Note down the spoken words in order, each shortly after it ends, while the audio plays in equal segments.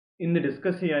ഇന്ന്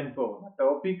ഡിസ്കസ് ചെയ്യാൻ പോകുന്ന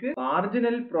ടോപ്പിക്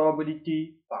മാർജിനൽ പ്രോബിലിറ്റി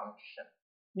ഫംഗ്ഷൻ.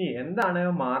 ഇനി എന്താണ്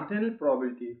മാർജിനൽ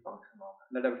പ്രോബിലിറ്റി ഫംഗ്ഷൻ?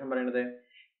 എന്താ ഡെഫിനിഷൻ പറയുന്നത്?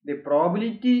 The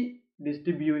probability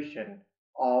distribution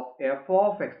of F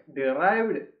of X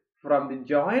derived from the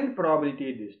joint probability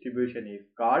distribution is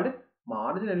called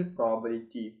marginal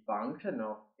probability function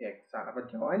of X ആണ്. അപ്പൊ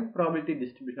joint probability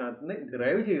distribution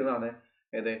derive ചെയ്യുന്നതാണ്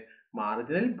ഏത്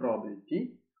marginal probability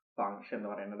function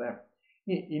എന്ന് പറയുന്നത്.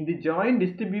 In the joint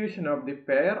distribution of the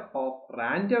pair of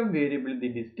random variable, the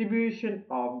distribution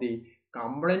of the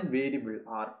component variable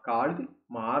are called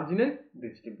marginal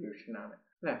distribution ആണ്.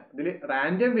 ഇതിൽ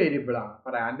random variable ആണ്.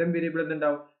 അപ്പൊ റാൻഡം വേരിയബിൾ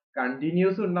എന്തുണ്ടാവും?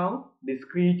 Continuous ഉണ്ടാവും,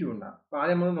 ഡിസ്ക്രീറ്റും ഉണ്ടാവും. അപ്പൊ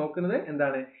ആദ്യം നമ്മൾ നോക്കുന്നത്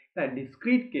എന്താണ്?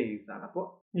 ഡിസ്ക്രീറ്റ് കേസ് ആണ്. അപ്പോൾ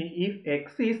if x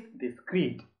is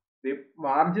discrete, the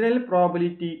marginal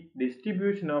probability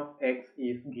distribution of x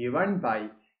is given by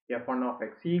f1 of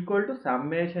x equal to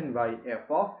summation by f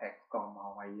of x comma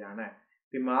y ആണ്.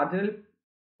 The marginal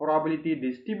probability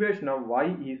distribution of y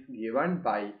is given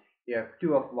by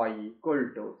f2 of y equal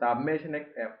to summation x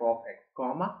f of x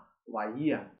comma y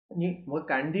ആണ്. ഇനി നമുക്ക്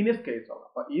continuous case നോക്കാം.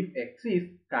 അപ്പോൾ if x is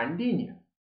continuous,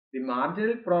 the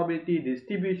marginal probability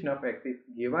distribution of x is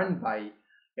given by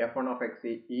f1 of x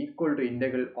equal to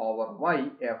integral over y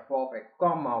f of x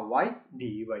comma y dy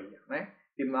ആണ്.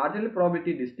 The marginal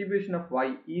probability distribution of y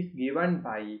is given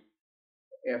by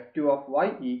f2 of y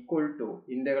equal to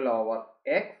integral over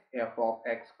x f of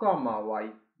x comma y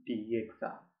dx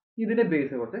ആണ്. ഇതിനെ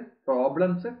base ചെയ്ത്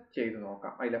problems ചെയ്ത്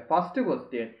നോക്കാം. അതിലെ first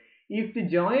question, if the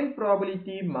joint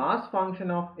probability mass function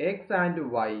of x and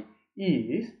y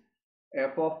is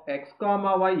f of x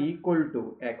comma y equal to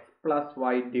x plus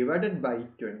y divided by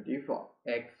 24,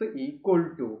 x equal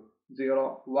to 0,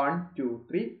 1, 2,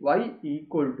 3, y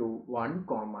equal to 1,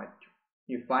 2.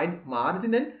 You find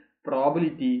marginal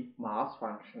probability mass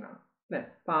function ആണ്. അല്ലേ?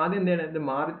 അപ്പൊ ആദ്യം എന്താണ് ഇത്?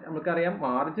 നമുക്കറിയാം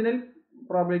marginal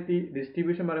probability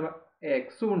distribution പറയുമ്പോൾ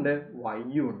എക്സും ഉണ്ട്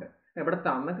വൈയും ഉണ്ട്. ഇവിടെ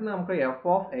തന്നിട്ട് നമുക്ക് F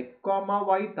of X comma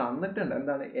Y തന്നിട്ടുണ്ട്.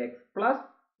 എന്താണ്? X plus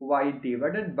Y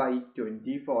divided by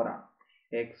 24 ആണ്.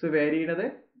 എക്സ് വേരി ചെയ്യുന്നത്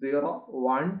 0,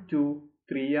 1, 2,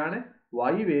 3 ആണ്.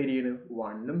 y വേരി ചെയ്യുന്നത്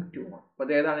 1ഉം 2 ആണ്. അപ്പൊ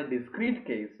അത് ഏതാണ്? ഡിസ്ക്രീറ്റ്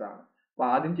കേസ് ആണ്. അപ്പൊ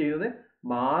ആദ്യം ചെയ്യുന്നത്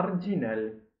marginal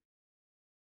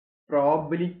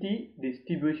probability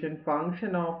distribution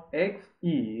function of X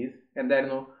is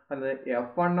എന്തായിരുന്നു? അത്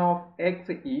f1 of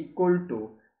X equal to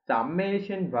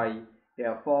summation by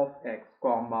F of X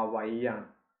comma Y ആണ്.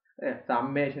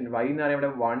 സമ്മേഷൻ വൈ എന്ന് പറയുമ്പോൾ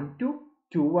ഇവിടെ 1 to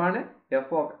 2 ആണ്.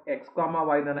 F of X comma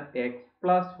Y എന്ന് പറഞ്ഞാൽ X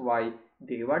plus Y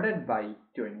divided by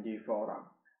 24 ആണ്.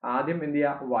 ആദ്യം എന്ത്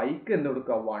ചെയ്യുക? വൈക്ക് എന്ത്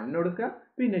കൊടുക്കുക? 1 കൊടുക്കുക,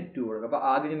 പിന്നെ 2 കൊടുക്കുക. അപ്പൊ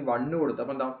ആദ്യം ഞാൻ 1 കൊടുത്തു.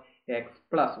 അപ്പൊ എന്താ? എക്സ്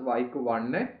പ്ലസ് വൈക്ക്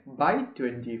 1 ബൈ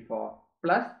 24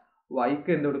 പ്ലസ് വൈക്ക്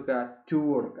എന്ത് കൊടുക്കുക? 2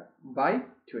 കൊടുക്കുക ബൈ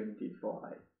 24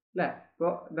 ആയി. അല്ലെ? അപ്പൊ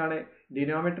എന്താണ്?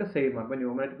 ഡിനോമിനേറ്റർ സെയിം ആണ്. അപ്പൊ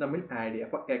ന്യൂമറേറ്റർ തമ്മിൽ ആഡ് ചെയ്യുക.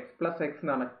 അപ്പൊ എക്സ് പ്ലസ് എക്സ്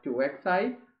എന്ന് പറഞ്ഞാൽ 2x ആയി,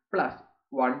 പ്ലസ്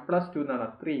 1 പ്ലസ് 2 എന്ന്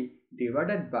പറഞ്ഞാൽ 3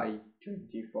 ഡിവൈഡഡ് ബൈ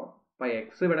 24. അപ്പൊ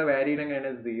എക്സ് ഇവിടെ വാരി ചെയ്യണം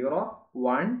എങ്ങനെയാണ്? 0,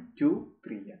 1, 2,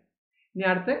 3 ആണ്. ഇനി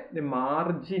അടുത്ത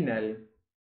marginal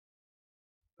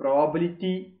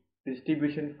probability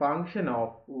distribution function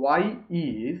of y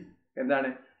is എന്താണ്?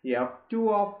 f2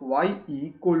 of y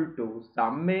equal to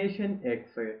summation x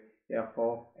f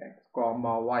of x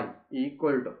comma y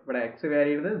equal to ഇവിടെ x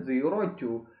വാരി ചെയ്യുന്നത് 0,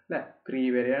 2 അല്ലെ 3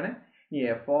 വരെയാണ്. ഈ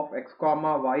f of x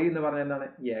comma y എന്ന് പറഞ്ഞാൽ എന്താണ്?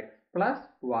 x plus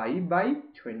y by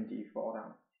 24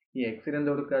 ആണ്. ഈ x ന്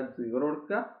എന്ത് കൊടുക്കുക? 0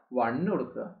 കൊടുക്കുക, 1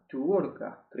 കൊടുക്കുക, 2 കൊടുക്കുക,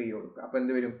 3 കൊടുക്കുക. അപ്പൊ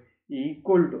എന്ത് വരും?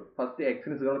 ഈക്വൽ ടു ഫസ്റ്റ് x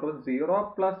ന് 0 കൊടുക്കുക, 0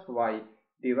 plus y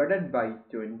divided by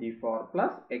 24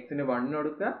 plus x ന് 1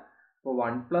 കൊടുക്കുക, അപ്പോൾ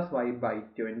 1 plus y by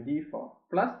 24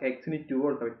 plus x ന് 2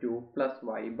 കൊടുക്കുക, 2 plus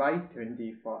y by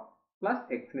 24 plus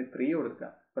x ന് 3 കൊടുക്കുക,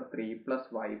 അപ്പോൾ 3 plus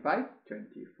y by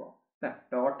 24.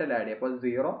 Total add ചെയ്യുക. അപ്പോൾ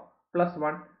 0 plus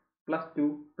 1 plus 2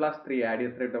 plus 3 ആഡ്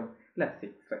ചെയ്ത് എത്ര കിട്ടും? അല്ലെ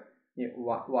 6.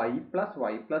 y plus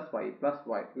y plus y plus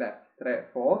y അല്ലെ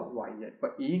 4y. ഇപ്പൊ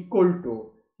equal to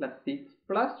 6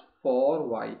 plus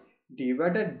 4y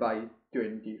divided by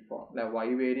 24 അല്ലെ. y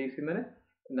വേരിയസ് ചെയ്യുന്നത്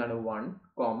എന്താണ്? 1,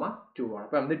 2 ആണ്.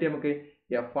 അപ്പൊ എന്നിട്ട് നമുക്ക്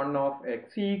f1 of x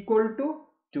equal to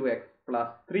 2x plus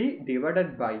 3 divided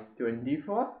by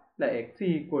 24 അല്ലെ x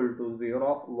equal to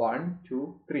 0, 1, 2,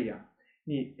 3 ആണ്.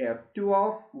 ഇനി f2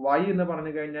 of y എന്ന്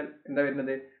പറഞ്ഞു കഴിഞ്ഞാൽ എന്താ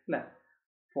വരുന്നത്? അല്ലെ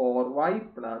 4y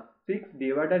plus 6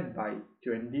 divided by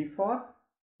 24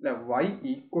 അല്ലെ y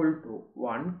equal to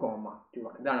 1, 2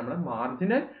 ആണ്. ഇതാണ് നമ്മുടെ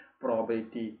മാർജിനൽ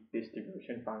പ്രോബിലിറ്റി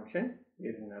ഡിസ്ട്രിബ്യൂഷൻ ഫംഗ്ഷൻ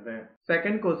വരുന്നത്.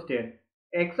 Second question,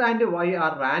 x and y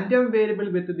are random variable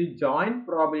with the joint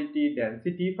probability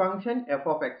density function f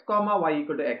of x comma y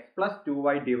equal to x plus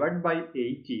 2y divided by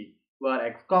 18, where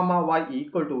x comma y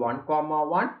equal to 1,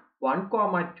 1,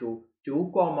 1, 2, 2,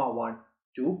 1,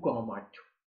 2, 2.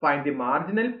 Find the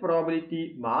marginal probability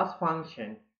mass function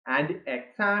and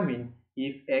examine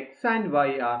if x and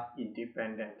y are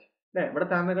independent. അല്ലെ ഇവിടെ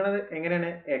തന്നിരിക്കുന്നത് എങ്ങനെയാണ്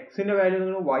എക്സിന്റെ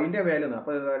value വൈന്റെ value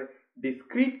അപ്പൊ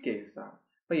discrete case ആണ്.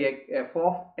 അപ്പൊ F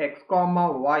of X comma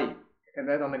Y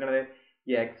എന്താ തന്നിരിക്കുന്നത്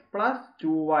X plus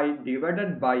 2y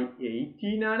divided by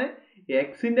 18 ആണ്.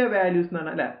 എക്സിന്റെ വാല്യൂസ് എന്ന്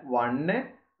പറഞ്ഞാൽ അല്ലെ 1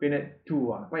 പിന്നെ 2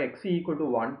 ആണ്. അപ്പൊ എക്സ് ഈക്വൽ ടു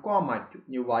 1,2.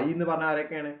 ഇനി വൈ എന്ന് പറഞ്ഞാൽ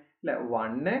ആരൊക്കെയാണ് അല്ലെ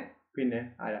 1 പിന്നെ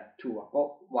 2. അപ്പൊ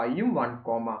വൈയും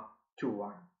 1,2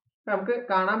 ആണ്. നമുക്ക്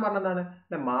കാണാൻ പറഞ്ഞതാണ്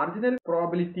മാർജിനൽ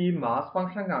പ്രോബിലിറ്റി മാസ്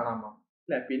ഫംഗ്ഷൻ കാണാൻ പറഞ്ഞു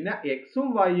അല്ലെ. പിന്നെ എക്സും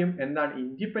വൈയും എന്താണ്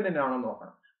ഇൻഡിപെൻഡന്റ് ആണോ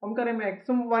നോക്കണം. നമുക്കറിയാം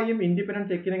എക്സും വൈയും ഇൻഡിപെൻഡന്റ്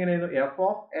ചെക്ക് ചെയ്യുന്ന എങ്ങനെയായിരുന്നു F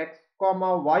of X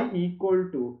comma Y equal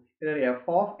to F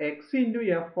of X into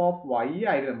F of Y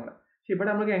ആയിരുന്നു നമ്മൾ. പക്ഷെ ഇവിടെ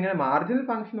നമുക്ക് എങ്ങനെ മാർജിനൽ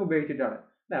ഫംഗ്ഷൻ ഉപയോഗിച്ചിട്ടാണ്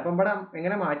അല്ലെ. അപ്പം ഇവിടെ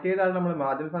എങ്ങനെ മാറ്റിയതാണ് നമ്മൾ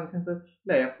മാർജിനൽ ഫംഗ്ഷൻസ്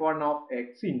അല്ലെ F one of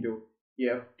X into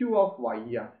F two of Y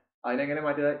ആണ്. അതിനെങ്ങനെ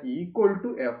മാറ്റിയത് equal to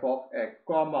F of X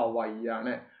comma Y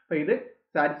ആണ്. അപ്പൊ ഇത്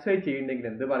സാറ്റിസ്ഫൈ ചെയ്യുന്നെങ്കിൽ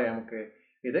എന്ത് പറയാം നമുക്ക്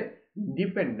ഇത്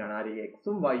ഇൻഡിപെൻഡന്റ് ആണ്. ആര്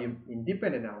എക്സും വൈയും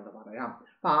ഇൻഡിപെൻഡന്റ് ആണെന്ന് പറയാം.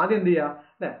 അപ്പൊ ആദ്യം എന്ത് ചെയ്യാം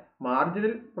അല്ലെ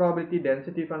marginal probability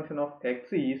density function of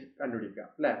X is കണ്ടുപിടിക്കുക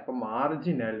അല്ലെ. അപ്പൊ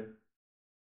marginal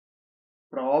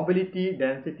probability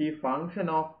density function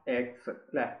of X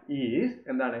അല്ലെ ഈസ്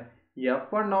എന്താണ് F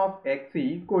one of X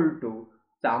equal to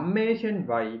summation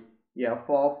Y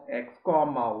F of X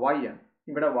comma Y ആണ്.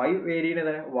 ഇവിടെ y വേരി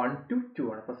ചെയ്യുന്നത് 1 to 2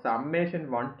 ആണ്. അപ്പൊ summation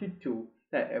 1 to 2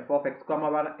 F of X comma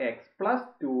X plus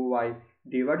 2y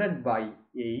divided by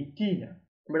 18 ആണ്.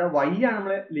 ഇവിടെ y ആണ്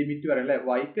നമ്മള് ലിമിറ്റ് പറയുന്നത് അല്ലെ.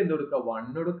 വൈക്ക് എന്ത് കൊടുക്കുക 1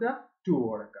 കൊടുക്കുക 2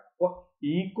 കൊടുക്കുക. അപ്പൊ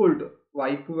ഈക്വൽ ടു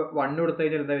വൈക്ക് 1 കൊടുത്തു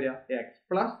കഴിഞ്ഞാൽ എന്താ വരിക X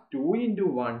plus 2 into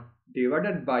 1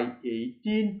 divided by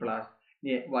 18 plus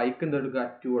വൈക്ക് എന്ത് കൊടുക്കുക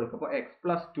 2 കൊടുക്കുക. അപ്പൊ X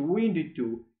plus 2 into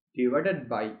 2 divided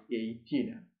by 18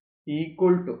 ആണ്.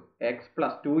 Equal to X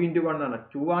plus 2 into 1 ആണ്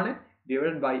 2 ആണ്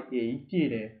divided by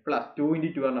 18 plus 2 into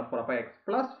 2 ആണ് 4. അപ്പൊ x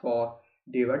plus 4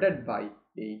 divided by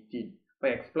 18. അപ്പൊ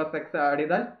x plus x ആഡ്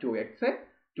ചെയ്താൽ 2x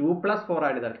 2 plus 4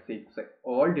 ആഡ് ചെയ്താൽ 6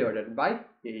 all divided by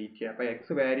 8. അപ്പൊ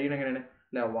x വാരി ചെയ്യുന്നത് എങ്ങനെയാണ്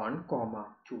അല്ലെ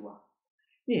 1,2 ആണ്.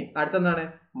 ഇനി അടുത്തെന്താണ്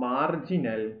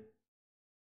marginal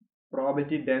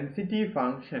probability density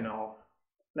function of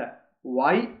അല്ലെ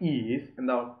y ഈസ്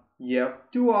എന്താവും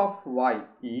f2 of y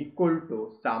equal to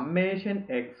summation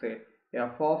x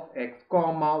F of X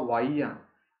comma Y ആണ്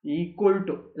ഈക്വൽ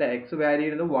ടു അല്ലെ എക്സ് വാല്യൂ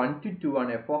ചെയ്യുന്നത് 1 to 2 ആണ്.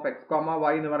 F of X comma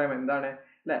Y എന്ന് പറയുമ്പോൾ എന്താണ്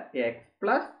അല്ലെ X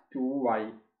plus 2y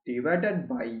divided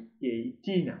by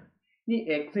 18 ആണ്. ഇനി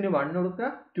എക്സിന് 1 കൊടുക്കുക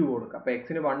 2 കൊടുക്കുക. അപ്പൊ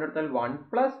എക്സിന് 1 കൊടുത്താൽ 1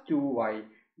 plus 2y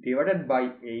divided by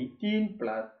 18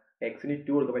 plus എക്സിന്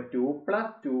 2 കൊടുക്കുക. അപ്പൊ 2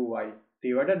 പ്ലസ് 2y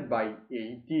ഡിവൈഡഡ് ബൈ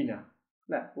 18 ആണ്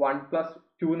അല്ലെ. 1 പ്ലസ്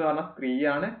 2 എന്ന് പറഞ്ഞാൽ 3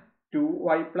 ആണ്.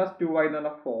 2y പ്ലസ് 2y എന്ന്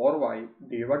പറഞ്ഞാൽ 4y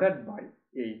divided by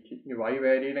 18. y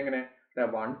value എങ്ങനെ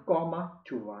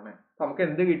 1,2 ആണ്. അപ്പൊ നമുക്ക്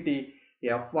എന്ത് കിട്ടി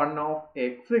എഫ് വൺ ഓഫ്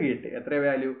എക്സ് കിട്ടി. എത്ര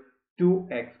value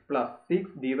 2x plus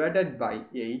 6 divided by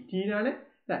 18 ആണ്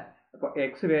അല്ലെ. അപ്പൊ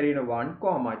എക്സ് വാല്യൂ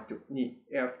 1,2. ഇനി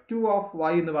എഫ് ടു ഓഫ്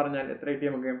വൈ എന്ന് പറഞ്ഞാൽ എത്ര കിട്ടി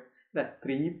നമുക്ക്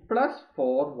 3 പ്ലസ്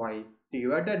 4y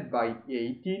ഡിവൈഡഡ് ബൈ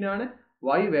 18 ആണ്.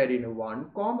 y വാല്യൂ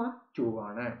 1,2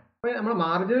 ആണ്. അപ്പൊ നമ്മൾ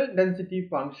മാർജിനൽ ഡെൻസിറ്റി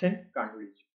ഫംഗ്ഷൻ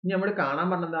കണ്ടുപിടിച്ചു. ഇനി നമ്മൾ കാണാൻ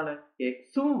പറഞ്ഞതാണ്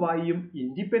എക്സും വൈയും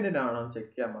ഇൻഡിപെൻഡന്റ് ആണോ ചെക്ക്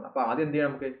ചെയ്യാൻ പറഞ്ഞത്. അപ്പൊ ആദ്യം എന്ത് ചെയ്യാം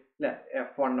നമുക്ക്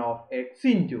F one of X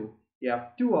into F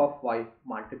two of Y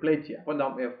multiply ചെയ്യാം. അപ്പൊ എന്താ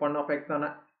എഫ് വൺ ഓഫ് എക്സ് ആണ്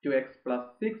 2x plus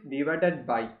 6 divided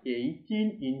by 18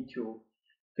 into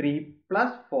 3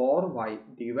 plus 4y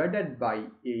divided by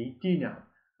 18 ആണ്.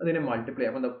 അതിനെ മൾട്ടിപ്ലൈ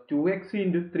ചെയ്യാം. അപ്പൊ 2x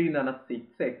ഇൻറ്റു 3 എന്ന് പറഞ്ഞാൽ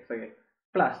 6x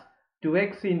plus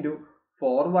 2x into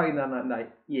 4y എന്ന് പറഞ്ഞാൽ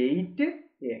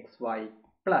 8xy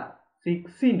പ്ലസ്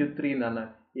 6 ഇൻറ്റു 3 എന്ന് പറഞ്ഞാൽ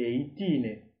 18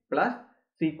 plus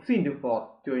 6 into 4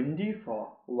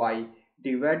 24y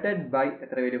divided by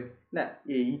എത്ര വരും അല്ലെ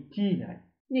 18 ആയി.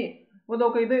 ഇനി അപ്പൊ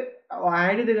നോക്കുക ഇത്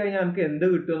ആഡ് ചെയ്ത് കഴിഞ്ഞാൽ നമുക്ക് എന്ത്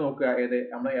കിട്ടുമോ നോക്കുക. ഏത്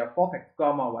നമ്മൾ F of X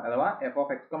comma Y അഥവാ F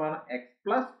of X comma X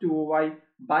plus 2y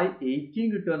by 18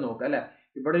 കിട്ടുമോ നോക്കുക അല്ലെ.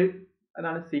 ഇവിടെ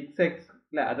എന്താണ് 6x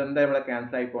അല്ലെ അതെന്താ ഇവിടെ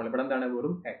ക്യാൻസൽ ആയി പോകുന്നത്. ഇവിടെ എന്താണ്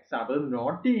വെറും എക്സ്. അത്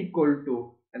നോട്ട് ഈക്വൽ ടു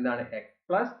എന്താണ് X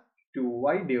plus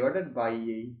 2y divided by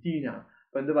 18 ആണ്.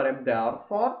 അപ്പൊ എന്ത് പറയാം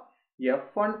therefore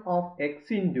f1 of x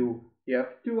into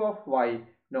f2 of y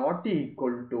not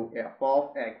equal to f of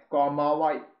x comma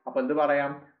y. അപ്പൊ എന്ത്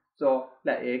പറയാം so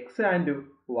x and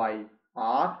y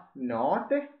are not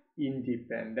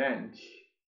independent.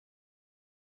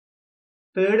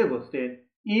 Third question,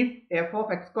 if f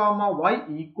of x comma y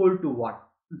equal to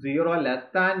 1 0 less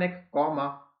than x comma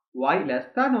y less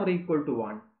than or equal to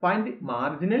 1 find the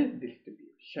marginal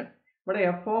distribution. ഇവിടെ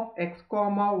F of X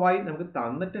comma Y നമുക്ക്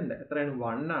തന്നിട്ടുണ്ട്. എത്രയാണ്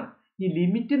 1 ആണ്. ഈ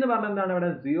limit എന്ന് പറഞ്ഞാൽ എന്താണ് ഇവിടെ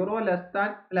 0 ലെസ് ദാൻ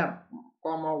അല്ല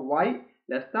comma Y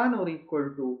less than or equal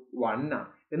to 1 ആണ്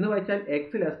എന്ന് വെച്ചാൽ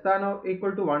X less than or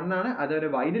equal to 1 ആണ്. അതുപോലെ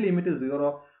വൈയുടെ ലിമിറ്റ്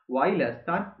 0 y ലെസ്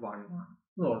ദാൻ 1 ആണ്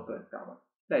എന്ന് ഓർത്ത് വെച്ചാൽ മതി.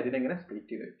 ഇതിനെങ്ങനെ സ്പ്ലിറ്റ്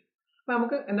ചെയ്ത് വെച്ചു. അപ്പൊ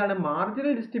നമുക്ക് എന്താണ്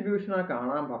മാർജിനൽ ഡിസ്ട്രിബ്യൂഷൻ ആണ്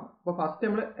കാണാൻ പറഞ്ഞു. അപ്പൊ ഫസ്റ്റ്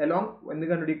നമ്മൾ അലോങ് എന്ത്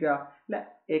കണ്ടുപിടിക്കുക, അല്ലെ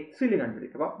എക്സിൽ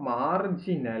കണ്ടുപിടിക്കുക. അപ്പൊ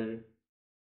marginal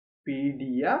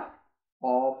PDF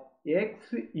of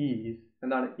X is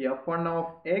എന്താണ് f1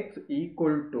 of X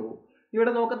equal to,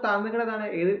 ഇവിടെ നോക്ക തന്നിട്ടാണ്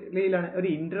ഏത് ലീവിലാണ്, ഒരു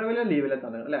ഇന്റർവെൽ ലീവിലെ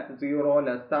തന്നെ അല്ലെ 0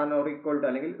 less than or equal to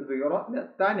അല്ലെങ്കിൽ 0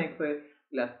 less than X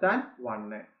less than 1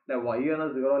 അല്ലെ y ആണ്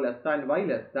 0 less than y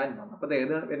less than 1. അപ്പൊ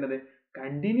ഏതാണ് വരുന്നത്,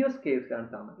 കണ്ടിന്യൂസ് കേസിലാണ്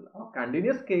തന്നിട്ടുള്ളത്. ആ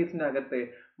കണ്ടിന്യൂസ് കേസിനകത്ത്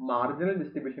മാർജിനൽ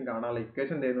ഡിസ്ട്രിബ്യൂഷൻ കാണാനുള്ള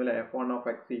ഇക്വേഷൻ തരുന്നു അല്ലെ f1 of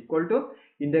X equal to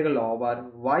integral over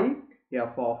y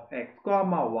f of X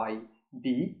comma y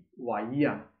dy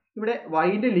ആണ്. ഇവിടെ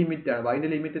yന്റെ ലിമിറ്റ് ആണ്, yന്റെ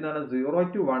ലിമിറ്റ് എന്ന് പറഞ്ഞാൽ 0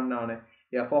 to 1 ആണ്.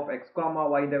 f of X comma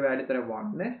yന്റെ value തരാം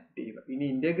 1 dy. ഇനി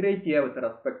ഇന്റഗ്രേറ്റ് ചെയ്യാൻ വിത്ത്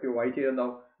റെസ്പെക്ട് ടു y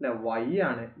ചെയ്തെന്താവും അല്ലെ y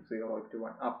ആണ് 0 to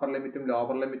 1. അപ്പർ ലിമിറ്റും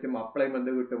ലോവർ ലിമിറ്റും അപ്ലൈ ചെയ്യുമ്പോൾ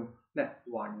എന്ത് കിട്ടും അല്ലെ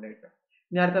 1 കിട്ടും.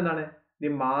 ഇനി അടുത്ത എന്താണ്, the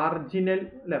marginal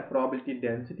probability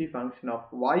density function of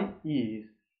y is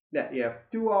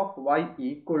f2 of y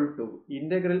equal to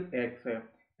integral x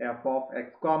f of x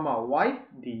comma y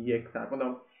dx. അപ്പോൾ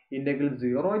integral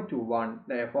 0 to 1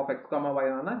 f of x comma y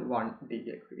ആണ് 1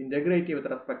 dx. Integrate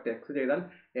with respect x ചെയ്താൽ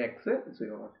x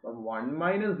 0. അപ്പോൾ 1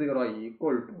 minus 0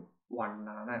 equal to 1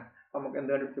 ആണ്. നമുക്ക്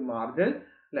എന്ത് കണ്ടുപിടിച്ചു, marginal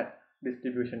അല്ലെ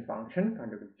distribution function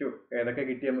കണ്ടുപിടിച്ചു. ഏതൊക്കെ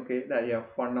കിട്ടി നമുക്ക്,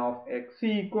 f1 of x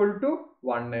equal to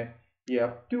 1,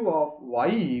 f2 of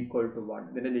y equal to 1.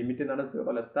 ഇതിന്റെ ലിമിറ്റ് എന്താണ്,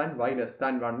 0 less than y less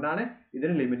than 1 ആണ്.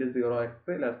 ഇതിന്റെ ലിമിറ്റ്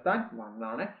 0x ലെസ് ദാൻ 1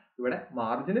 ആണ്. ഇവിടെ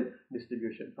മാർജിനൽ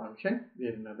ഡിസ്ട്രിബ്യൂഷൻ ഫംഗ്ഷൻ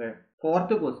വരുന്നത്.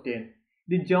 Fourth question,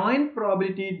 the joint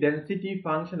probability density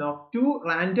function of two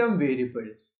random variable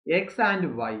x and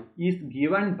y is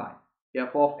given by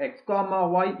f of x comma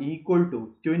y equal to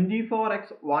 24x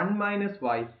 1 minus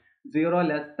y 0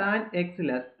 less than x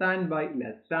less than y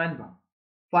less than 1.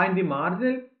 Find the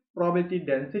marginal probability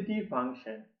density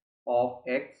function of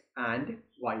x and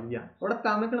y ആണ്. ഇവിടെ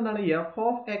തന്നിട്ടുള്ളതാണ് f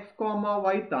of x comma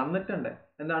y തന്നിട്ടുണ്ട്.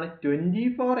 എന്താണ്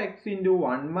 24x into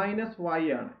 1 minus y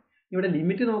ആണ്. ഇവിടെ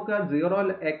limit നോക്കുക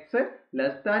 0x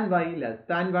less than y less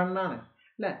than 1 ആണ്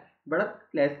അല്ലെ. ഇവിടെ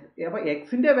അപ്പൊ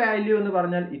എക്സിന്റെ വാല്യൂ എന്ന്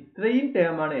പറഞ്ഞാൽ ഇത്രയും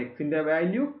ടേം ആണ് എക്സിന്റെ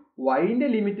വാല്യൂ, വൈന്റെ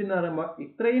ലിമിറ്റ് എന്ന് പറയുമ്പോൾ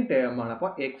ഇത്രയും ടേം ആണ്. അപ്പൊ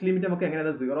എക്സ് ലിമിറ്റ് നമുക്ക്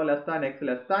എങ്ങനെയാണ് 0 less than X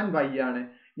less than Y ആണ്.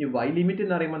 ഇനി വൈ ലിമിറ്റ്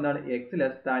എന്ന് പറയുമ്പോൾ എന്താണ് X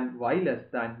less than Y less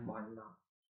than 1 ആണ്.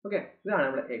 ഓക്കെ, ഇതാണ്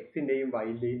നമ്മുടെ എക്സിന്റെയും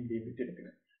വൈന്റെയും ലിമിറ്റ്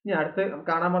എടുക്കുന്നത്. ഇനി അടുത്ത്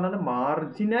കാണാൻ പറഞ്ഞാൽ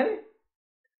marginal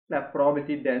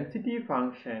probability density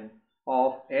function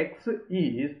of X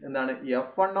is എന്താണ്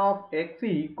f1 of X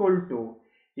equal to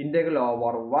integral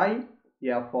over y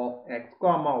f of x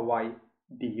comma y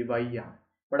dy ആണ്.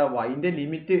 ഇവിടെ yന്റെ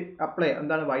ലിമിറ്റ് അപ്ലൈ,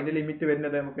 എന്താണ് yന്റെ ലിമിറ്റ്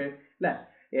വരുന്നത് നമുക്ക് അല്ലെ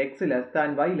x less than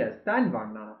y less than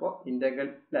 1 ആണ്. അപ്പോൾ integral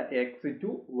x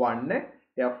to 1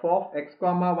 f of x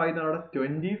comma y എന്നാണ്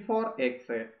 24x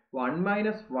 1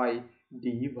 minus y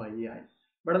dy ആയി.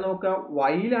 ഇവിടെ നോക്കുക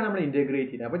yയിലാണ് നമ്മൾ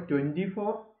ഇന്റഗ്രേറ്റ് ചെയ്യുന്നത്. അപ്പൊ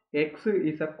 24x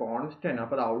is a constant.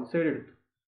 അപ്പൊ അത് ഔട്ട് സൈഡ് എടുത്തു.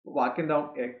 ബാക്കി എന്താവും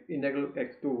integral x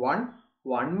to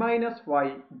 1 minus y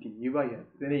dy ആയി.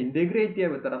 ഇതിനെ ഇന്റഗ്രേറ്റ്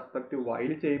ചെയ്യുക വിത്ത് റെസ്പെക്ട് ടു y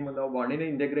ചെയ്യുമ്പോൾ 1നെ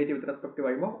integrate with respect to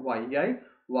y ആയി,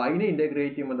 yനെ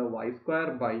ഇന്റഗ്രേറ്റ് ചെയ്യുമ്പോൾ y സ്ക്വയർ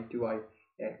ബൈ 2 ആയി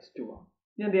x2 ആണ്.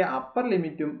 ഇനി എന്ത് ചെയ്യുക, അപ്പർ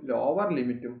ലിമിറ്റും ലോവർ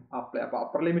ലിമിറ്റും അപ്ലൈ. അപ്പൊ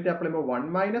അപ്പർ ലിമിറ്റ് അപ്ലൈ ചെയ്യുമ്പോൾ 1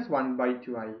 minus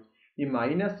 1/2 ആയി. ഈ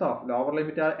minus of lower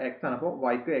limit x ആണ്. അപ്പോൾ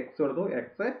yക്ക് x കൊടുത്തു,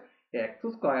 x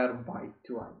സ്ക്വയർ ബൈ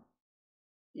 2 ആയി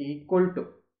equal to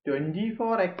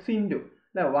 24x into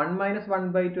 1 minus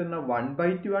 1/2 എന്ന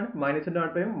 1/2 ആണ്. Minus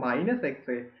minus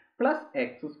X plus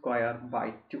X square by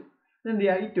 2. എന്ത്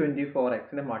ചെയ്യുക, ഈ 24x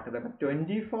മാറ്റം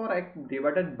 24x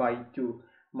divided by 2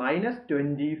 minus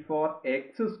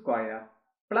 24x square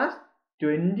plus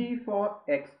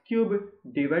 24x cube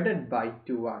divided by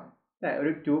 2 ആണ്.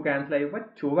 ഒരു 2 ക്യാൻസൽ ആയപ്പോൾ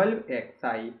 12x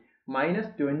ആയി.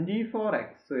 Minus 24x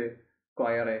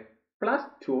square plus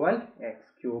 12x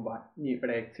cube ആണ്. ഇനി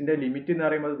ഇവിടെ എക്സിന്റെ ലിമിറ്റ് എന്ന്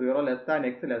പറയുമ്പോൾ 0 less than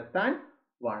X less than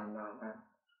 1 ആണ്.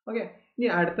 ഓക്കെ, ഇനി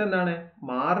അടുത്തെന്താണ്,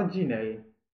 marginal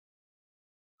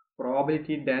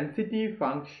probability density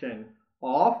function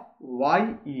of y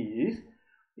is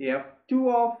f2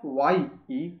 of y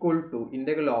equal to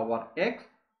integral over x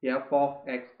f of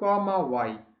x comma y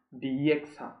dx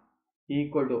ആണ്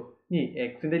equal to. ഇനി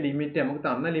എക്സിന്റെ ലിമിറ്റ് നമുക്ക്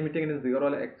തന്ന limit എങ്ങനെ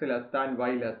 0 x less than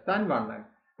y less than 1 ആണ്.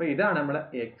 അപ്പൊ ഇതാണ് നമ്മുടെ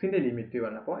എക്സിന്റെ ലിമിറ്റ്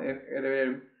വരുന്നത്. അപ്പോൾ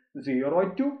 0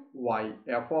 to y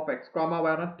f of x comma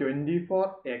y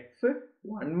 24x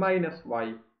 1 minus y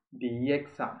dx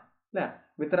ആണ് അല്ലെ.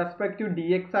 വിത്ത് റെസ്പെക്ട് ടു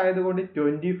dx ആയതുകൊണ്ട്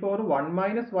 24 1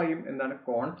 minus y എന്താണ്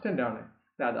കോൺസ്റ്റന്റ് ആണ്.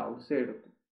 അത് ഔട്ട് സൈഡ് എടുത്തു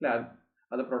അല്ലെ,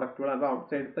 അത് പ്രൊഡക്റ്റുകൾ അത് ഔട്ട്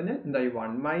സൈഡ് തന്നെ എന്തായി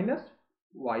 1 minus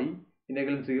y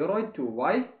integral 0 to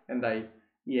y എന്തായി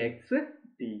x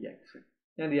dx.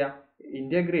 ഞാൻ എന്ത് ചെയ്യാ,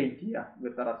 ഇന്റഗ്രേറ്റ് ചെയ്യുക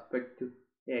വിത്ത് റെസ്പെക്ട് ടു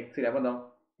x. അപ്പൊ എന്താ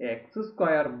x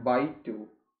square by 2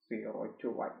 0 to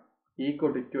y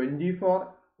equal to 24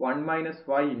 1 minus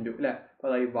y into അല്ലെ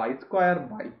അപ്പോൾ y square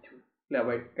by 2 അല്ലെ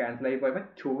y ക്യാൻസൽ ആയി പോയപ്പോൾ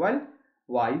 12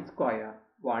 y square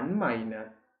 1 minus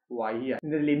y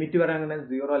ഇതിന്റെ ലിമിറ്റ് പറയുന്നത്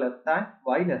 0 less than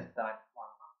y less than 1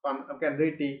 അപ്പം നമുക്ക് എന്ത്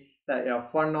കിട്ടി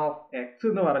f1 of x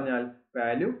എന്ന് പറഞ്ഞാൽ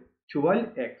value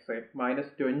 12x minus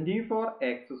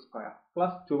 24x square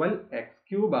plus 12x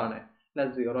cube ആണ്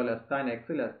 0 less than x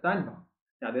less than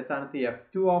 1 അതേ സ്ഥാനത്ത്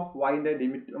f2 of y ന്റെ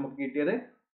ലിമിറ്റ് നമുക്ക് കിട്ടിയത്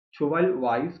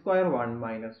 12y square 1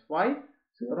 minus y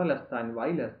 0 less than y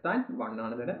less than 1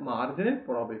 ആണ് ഇതിന്റെ മാർജിനൽ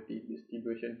പ്രോബബിലിറ്റി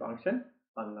ഡിസ്ട്രിബ്യൂഷൻ ഫംഗ്ഷൻ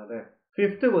വന്നത്.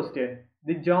 Fifth question.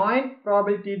 The joint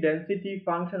probability density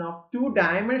function of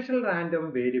two-dimensional random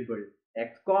variable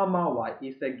x comma y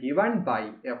is given by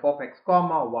f of x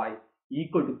comma y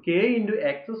equal to k into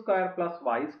x square plus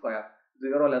y square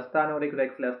 0 less than or equal to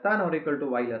x less than or equal to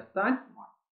y less than 1.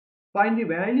 Find the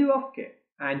value of k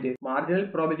and marginal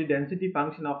probability density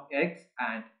function of x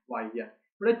and y.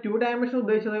 ഇവിടെ 2 dimension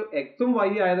ഉദ്ദേശിച്ചത് x ഉം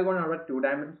y ആയതുകൊണ്ടാണ് ഇവിടെ 2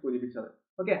 dimension സൂചിപ്പിച്ചത്.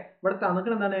 Okay, ഇവിടെ തന്നിട്ട്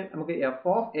എന്താണ് നമുക്ക് f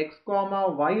of x comma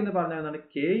y എന്ന് പറഞ്ഞാൽ എന്താണ്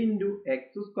k into x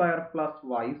square plus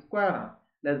y square ആണ്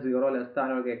 0 less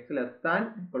than or x less than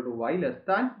equal to y less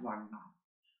than 1 ആണ്.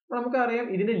 അപ്പോൾ നമുക്കറിയാം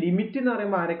ഇതിന്റെ ലിമിറ്റ് എന്ന്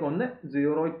പറയുമ്പോൾ ആരൊക്കെ ഒന്ന്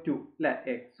 0 to അല്ലെ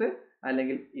x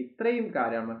അല്ലെങ്കിൽ ഇത്രയും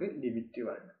കാര്യം നമുക്ക് ലിമിറ്റ്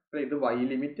പറയുന്നത്. ഇത് y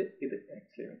ലിമിറ്റ്, ഇത് x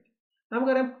ലിമിറ്റ്.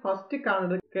 നമുക്കറിയാം ഫസ്റ്റ്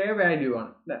കാണുന്നത് k വാല്യൂ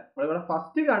ആണ് അല്ലെ. നമ്മളിവിടെ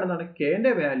ഫസ്റ്റ് കാണുന്നതാണ് k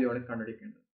ന്റെ വാല്യൂ ആണ്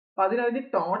കണ്ടുപിടിക്കേണ്ടത്. അപ്പൊ അതിന്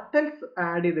ടോട്ടൽസ്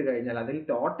ആഡ് ചെയ്ത് കഴിഞ്ഞാൽ അതിൽ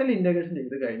ടോട്ടൽ ഇന്റഗ്രേഷൻ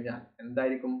ചെയ്ത് കഴിഞ്ഞാൽ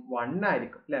എന്തായിരിക്കും 1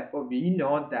 ആയിരിക്കും അല്ലെ. അപ്പോൾ വി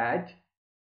നോ ദാറ്റ്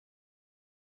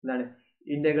എന്താണ്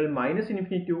integral minus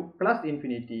infinity two plus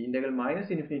infinity integral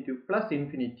minus infinity two plus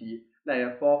infinity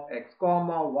F of X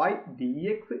comma Y D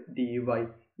X D Y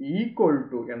equal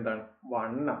to എന്താണ്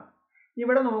 1 ആണ്.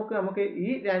 ഇവിടെ നമുക്ക് ഈ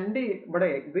രണ്ട് ഇവിടെ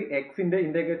ഇത് എക്സിന്റെ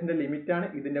ഇന്റഗ്രേഷന്റെ ലിമിറ്റ് ആണ്,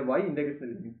 ഇതിന്റെ വൈ ഇന്റഗ്രേഷന്റെ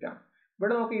ലിമിറ്റ് ആണ്.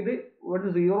 ഇവിടെ നമുക്ക് ഇത് ഒരു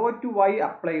 0 to y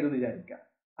അപ്ലൈ ചെയ്തെന്ന് വിചാരിക്കാം,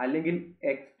 അല്ലെങ്കിൽ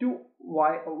എക്സ് ടു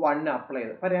വൈ 1 അപ്ലൈ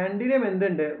ചെയ്ത്. അപ്പൊ രണ്ടിനും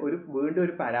എന്തുണ്ട്, വീണ്ടും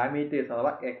ഒരു പാരാമീറ്റേഴ്സ്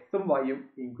അഥവാ എക്സും വൈയും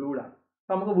ഇൻക്ലൂഡ് ആണ്.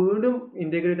 നമുക്ക് വീണ്ടും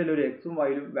ഇന്റഗ്രേറ്റ് ഒരു എക്സും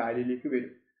വൈയും വാല്യൂയിലേക്ക്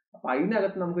വരും. അപ്പൊ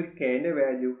അതിനകത്ത് നമുക്കൊരു കെന്റെ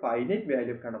വാല്യൂ ഫൈനൈറ്റ്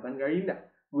വാല്യൂ കണ്ടെത്താൻ കഴിയില്ല.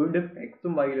 വീണ്ടും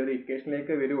എക്സും വൈയിലും ഒരു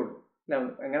ഇക്വേഷനിലേക്ക് വരുള്ളൂ.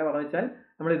 എങ്ങനെ പറഞ്ഞു വെച്ചാൽ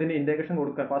നമ്മൾ ഇതിന്റെ ഇന്റഗ്രേഷൻ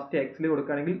കൊടുക്കുക, ഫസ്റ്റ് എക്സിൽ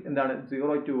കൊടുക്കുകയാണെങ്കിൽ എന്താണ്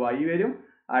 0 to y വരും,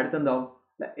 അടുത്തെന്താവും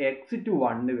എക്സ് ടു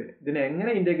 1 വരും. ഇതിനെ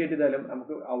എങ്ങനെ ഇന്റഗ്രേറ്റ് ചെയ്താലും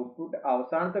നമുക്ക് ഔട്ട്പുട്ട്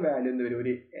അവസാനത്തെ വാല്യൂ എന്ത് വരും,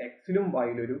 ഒരു എക്സിലും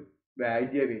വൈയിലും ഒരു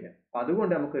വാല്യൂ വരും.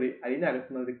 അതുകൊണ്ട് നമുക്കൊരു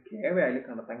അതിനകത്തുനിന്ന് ഒരു കെ വാല്യൂ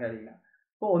കണ്ടെത്താൻ കഴിയില്ല.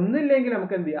 അപ്പൊ ഒന്നില്ലെങ്കിൽ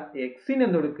നമുക്ക് എന്ത് ചെയ്യാം, എക്സിന്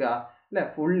എന്ത് കൊടുക്കുക അല്ലെ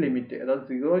ഫുൾ ലിമിറ്റ്, അതായത്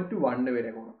 0 to 1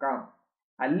 വരെ കൊടുക്കാം.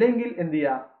 അല്ലെങ്കിൽ എന്ത്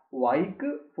ചെയ്യുക, വൈക്ക്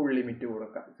ഫുൾ ലിമിറ്റ്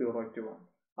കൊടുക്കാം 0 to 1.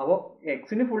 അപ്പോൾ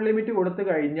എക്സിന് ഫുൾ ലിമിറ്റ് കൊടുത്തു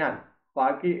കഴിഞ്ഞാൽ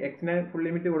ബാക്കി എക്സിന് ഫുൾ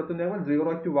ലിമിറ്റ് കൊടുത്തു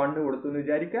 0 to 1 കൊടുത്തു എന്ന്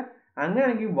വിചാരിക്കുക.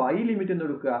 അങ്ങനെയാണെങ്കിൽ വൈ ലിമിറ്റ് എന്ന്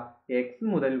കൊടുക്കുക എക്സ്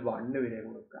മുതൽ 1 വരെ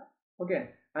കൊടുക്കുക. ഓക്കെ,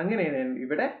 അങ്ങനെയാണ്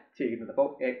ഇവിടെ ചെയ്യുന്നത്. അപ്പോൾ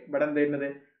ഇവിടെ എന്ത് ചെയ്യുന്നത്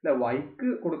വൈക്ക്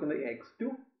കൊടുക്കുന്നത് എക്സ് ടു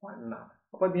 1 ആണ്.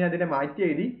 അപ്പൊ ഞാൻ അതിനെ മാറ്റി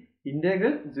എഴുതി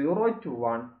integral 0 to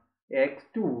 1 X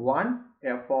to 1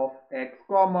 F of X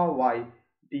comma Y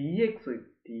D X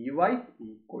dy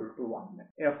equal to 1.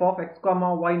 F of X comma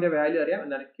വൈന്റെ value അറിയാം,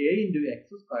 എന്താണ് k into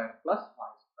X square plus Y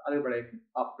square. അത് ഇവിടേക്ക്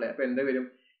അപ്ലൈ. അപ്പൊ എന്ത് വരും,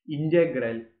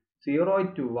 integral 0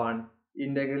 to 1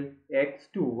 integral X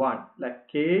to 1 അല്ലെ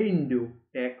k into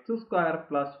X square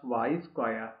plus Y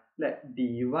square അല്ലെ dy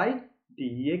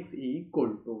dx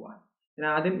equal to 1. ഞാൻ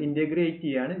ആദ്യം ഇന്റഗ്രേറ്റ്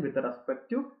ചെയ്യാണ് വിത്ത് റെസ്പെക്ട്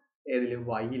ടു ഏതില്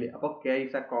വൈയില്. അപ്പൊ k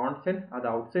ഇസ് എ കോൺസ്റ്റന്റ്, അത്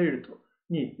ഔട്ട്സൈഡ് എടുത്തു.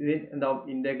 ഇനി ഇത് എന്താവും,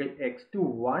 integral X to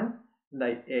 1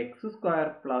 X square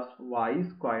plus Y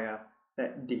square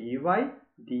D Y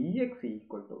D X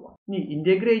equal to 1. ഇനി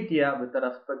ഇന്റഗ്രേറ്റ് ചെയ്യുക വിത്ത്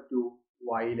റെസ്പെക്ട് ടു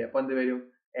വൈയില്. അപ്പൊ എന്ത് വരും,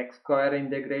 എക്സ് സ്ക്വയർ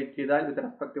ഇന്റഗ്രേറ്റ് ചെയ്താൽ വിത്ത്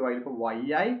റെസ്പെക്ട് ടു വൈയിൽ ഇപ്പൊ വൈ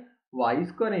ആയി, വൈ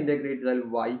സ്ക്വയർ ഇന്റഗ്രേറ്റ് ചെയ്താൽ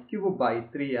വൈ ക്യൂബ് ബൈ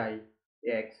 3 ആയി,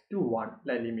 എക്സ് ടു 1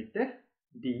 അല്ലെ limit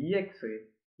D X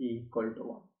equal to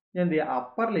 1. ഞാൻ എന്ത് ചെയ്യുക,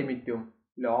 അപ്പർ ലിമിറ്റും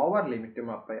ലോവർ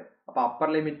ലിമിറ്റും അപ്ലൈ ചെയ്യാം. അപ്പൊ അപ്പർ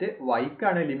ലിമിറ്റ്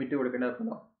വൈക്കാണ് ലിമിറ്റ്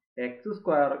കൊടുക്കേണ്ടത്, എക്സ്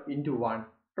സ്ക്വയർ ഇൻറ്റു 1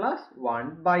 പ്ലസ്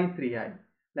 1/3 ആയി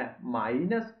അല്ലെ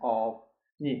മൈനസ് ഓഫ്,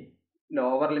 ഇനി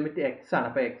ലോവർ ലിമിറ്റ് എക്സ് ആണ്.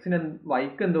 അപ്പൊ എക്സിന്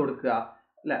വൈക്ക് എന്ത് കൊടുക്കുക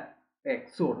അല്ലെ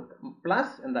എക്സ് കൊടുക്കുക,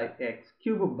 പ്ലസ് എന്തായി എക്സ്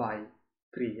ക്യൂബ് ബൈ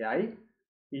 3 ആയി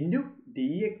into D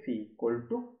X equal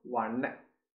to 1.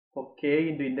 അപ്പോൾ കെ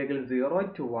ഇൻറ്റു ഇന്റഗ്രൽ 0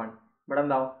 to 1 ഇവിടെ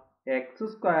എന്താവും X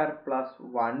square plus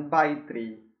 1/3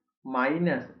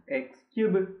 minus X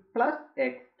cube plus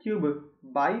X cube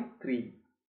by 3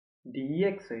 D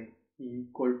X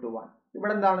equal to 1.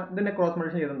 ഇവിടെ എന്താണ്, ഇതിന്റെ cross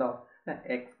multiplication ചെയ്തെന്താവും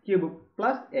X cube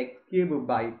plus X cube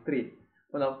by 3.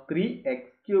 അപ്പോൾ 3x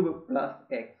cube plus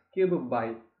X cube by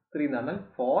 3 എന്ന് പറഞ്ഞാൽ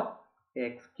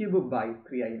 4x cube by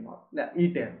 3 ആയി മാറും അല്ലെ ഈ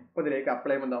ടേം. അപ്പൊ ഇതിലേക്ക്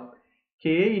അപ്ലൈ ചെയ്യുമ്പോൾ എന്താവും,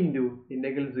 k into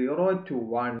integral 0 to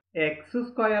 1 X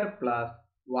square plus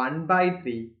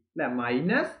 1/3 അല്ലെ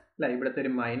മൈനസ് അല്ലെ ഇവിടുത്തെ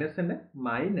ഒരു മൈനസ് ഉണ്ട്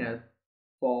minus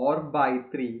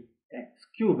 4/3 X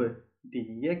cube D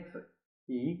X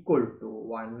equal to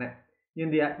 1. ഇനി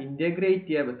എന്ത് ചെയ്യുക ഇന്റഗ്രേറ്റ്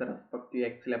ചെയ്യുക വിത്ത് റെസ്പെക്ട് ടു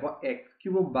എക്സിൽ. അപ്പോൾ X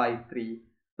cube by 3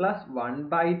 plus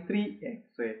 1/3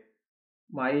 X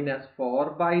minus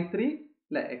 4/3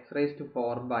 അല്ലെ X raise to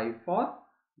 4/4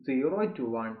 0 to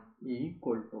 1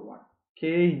 equal to 1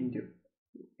 K into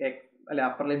X അല്ലെ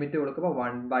അപ്പർ ലിമിറ്റ് കൊടുക്കുമ്പോൾ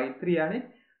 1/3 ആണ്.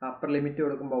 അപ്പർ ലിമിറ്റ്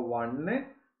കൊടുക്കുമ്പോൾ 1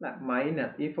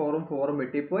 മൈനസ് ഈ 4ഉം 4ഉം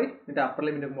വെട്ടിപ്പോയി എന്നിട്ട് അപ്പർ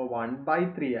ലിമിറ്റ് നോക്കുമ്പോൾ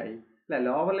 1/3 ആയി അല്ലെ.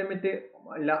 ലോവർ ലിമിറ്റ്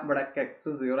അല്ല ഇവിടെ എക്സ്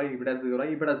 0 ഇവിടെ 0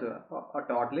 ഇവിടെ 0 അപ്പോൾ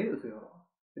ടോട്ടലി 0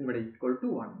 ഇവിടെ ഈക്വൽ ടു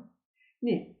 1.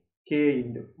 ഇനി കെ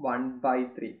ഇൻറ്റു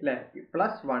 1/3 അല്ലെ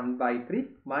പ്ലസ് 1/3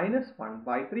 മൈനസ്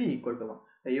 1/3 ഈക്വൽ ടു 1.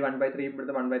 ഈ 1/3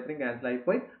 ഇവിടുത്തെ 1/3 ക്യാൻസൽ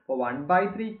ആയിപ്പോയി. അപ്പോൾ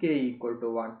 1/3 K equal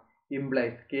to 1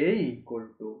 implies K equal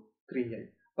to 3i.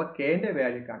 അപ്പൊ കെന്റെ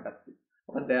വാല്യൂ കണ്ടെത്തി.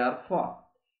 അപ്പൊ therefore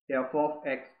f of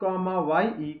x, y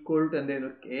equal to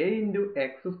എന്തായിരുന്നു k into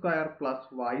X square plus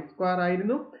Y square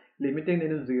ആയിരുന്നു. ലിമിറ്റ്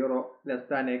എന്തായിരുന്നു 0 less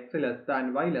than X less than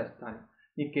Y less than.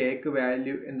 ഈ കെക്ക്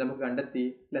value എന്ത് നമുക്ക് കണ്ടെത്തി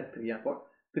 3. അപ്പോൾ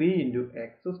 3 into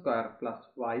X square plus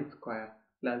Y square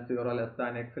plus 0 less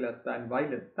than X less than Y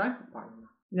less than 1.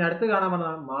 ഇനി അടുത്ത് കാണാൻ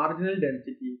പറഞ്ഞാൽ മാർജിനൽ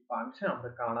ഡെൻസിറ്റി ഫംഗ്ഷൻ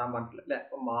നമുക്ക് കാണാൻ പറ്റില്ല അല്ലെ.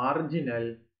 അപ്പൊ marginal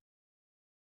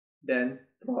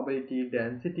probability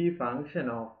density function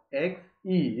of x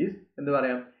is എന്ത്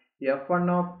പറയാം f1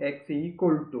 of x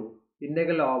equal to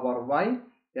integral over y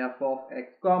f of x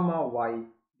comma y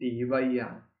dy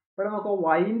ആണ്. ഇവിടെ നമുക്ക്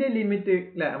y ന്റെ ലിമിറ്റ്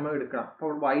അല്ലെ നമ്മൾ എടുക്കണം.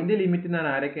 അപ്പോൾ y ന്റെ ലിമിറ്റ് എന്നാണ്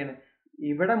ആരൊക്കെയാണ്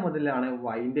ഇവിടെ മുതലാണ്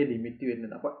y ന്റെ ലിമിറ്റ്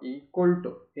വരുന്നത്. അപ്പോൾ equal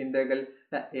to integral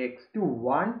x to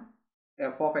 1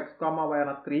 f of x comma y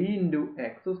ആണ് 3 into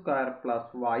x square plus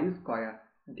y square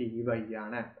dy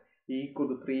ആണ്. Equal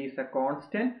to 3 is a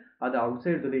constant. അത്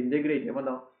ഔട്ട്സൈഡ് എടുത്തിട്ട് ഇന്റഗ്രേറ്റ് ചെയ്യുമ്പോൾ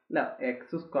എന്താ അല്ല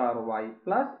X square Y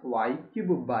plus Y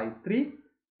cube by 3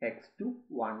 X to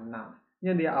 1 ആണ്. ഇനി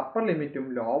എന്ത് ചെയ്യുക അപ്പർ ലിമിറ്റും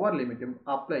ലോവർ ലിമിറ്റും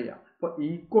അപ്ലൈ ചെയ്യാം. അപ്പോൾ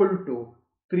ഈക്വൽ ടു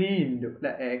 3 ഇൻറ്റു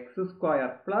അല്ലെ X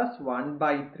square plus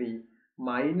 1/3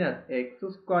 minus X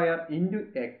square into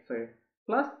X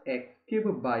plus X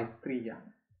cube by 3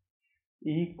 ആണ്.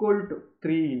 Equal to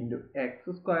 3 into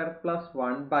X square plus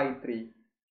 1/3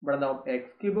 ഇവിടെ എന്താവും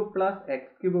X cube plus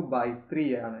X cube by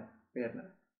 3 ആണ് വരുന്നത്.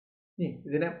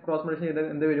 ഇതിനെ ക്രോസ് മൾട്ടിപ്ലിക്കേഷൻ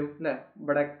ചെയ്ത് എന്ത് വരും അല്ലെ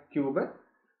ഇവിടെ ക്യൂബ്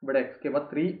ഇവിടെ X cube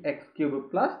 3x cube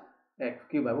plus X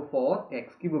cube അപ്പോൾ 4x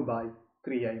ക്യൂബ് ബൈ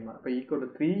 3 ആയി മാറും. അപ്പോൾ equal to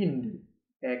 3 into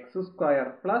X square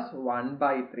plus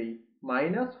 1/3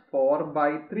 minus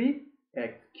 4/3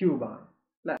 X cube ആണ്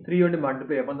അല്ലെ. 3 കൊണ്ട്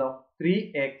മൾട്ടിപ്ലൈ ചെയ്യുമ്പോൾ എന്താ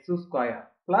 3x സ്ക്വയർ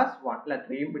പ്ലസ് 1 അല്ലെ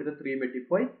 3 ഇവിടുത്തെ 3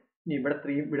 വെട്ടിപ്പോയി. ഇനി ഇവിടെ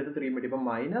 3 ഇവിടുത്തെ 3 വെട്ടിപ്പോൾ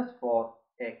മൈനസ്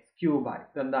 4x ക്യൂബ് ആയി.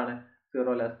 ഇതെന്താണ്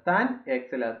 0 less than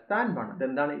X less than 1.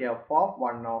 ഇതെന്താണ് എഫ് ഓഫ്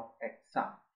 1 ഓഫ് എക്സ്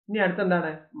ആണ്. ഇനി അടുത്ത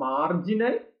എന്താണ്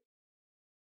marginal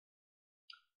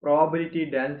probability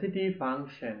density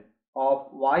function of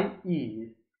y is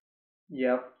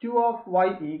f2 of y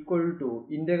equal to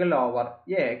integral over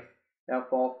x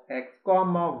f of x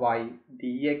comma y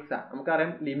dx ആണ്.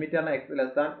 നമുക്കറിയാം limit ആണ് x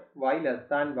less than y less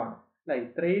than 1 അല്ലെ.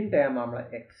 ഇത്രയും term നമ്മളെ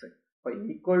x അപ്പോൾ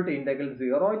equal to integral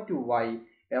 0 to y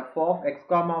f of x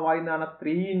comma y എന്നാണ്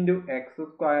 3 into x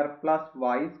square plus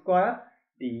y square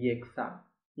dx ആണ്.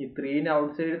 ഈ 3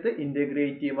 ഔട്ട്സൈഡ് എടുത്ത്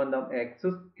ഇന്റഗ്രേറ്റ് ചെയ്യുമ്പോൾ എന്താ X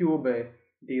cube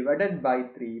divided by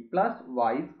 3 plus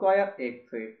Y square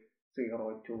X 0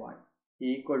 to 1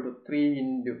 equal to 3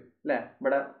 into അല്ലെ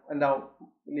ഇവിടെ എന്താ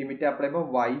limit apply ചെയ്യുമ്പോൾ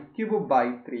Y cube by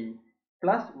 3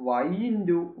 plus Y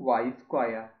into Y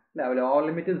square അല്ലെ ലോവർ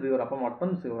ലിമിറ്റ് 0 അപ്പോൾ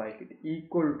മൊത്തം 0 ആയി കിട്ടി.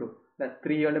 ഈക്വൽ ടു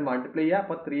 3 കൊണ്ട് മൾട്ടിപ്ലൈ ചെയ്യുക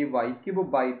അപ്പോൾ 3y cube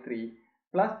by 3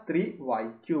 plus 3y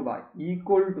cube ആയി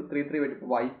ഈക്വൽ ടു 3 വെട്ടി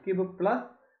y cube plus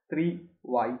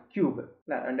 3y cube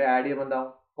അല്ലെ രണ്ട് ആഡ് ചെയ്യുമ്പോൾ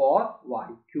എന്താവും 4y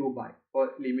ക്യൂബ് ആയി. അപ്പോൾ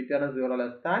ലിമിറ്റ് ആണ് 0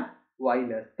 less than y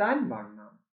less than 1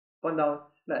 ആണ്. അപ്പോൾ എന്താവും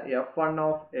f1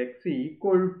 of x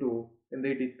equal to എന്ത്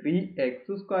കിട്ടി 3x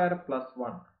square plus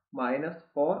 1 minus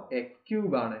 4x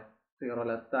cube ആണ് 0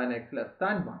 less than x less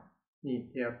than 1. ഇനി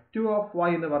f2 ഓഫ് y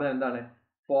എന്ന് പറഞ്ഞാൽ എന്താണ്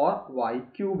 4y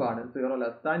ക്യൂബ് ആണ് 0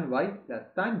 less than y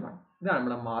less than 1. ഇതാണ്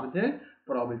നമ്മുടെ മാർജിനൽ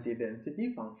പ്രോബിലിറ്റി ഡെൻസിറ്റി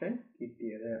ഫംഗ്ഷൻ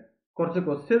കിട്ടിയത്. കുറച്ച്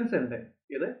ക്വസ്റ്റ്യൻസ് ഉണ്ട്,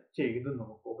 ഇത് ചെയ്തു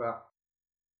നോക്കുക.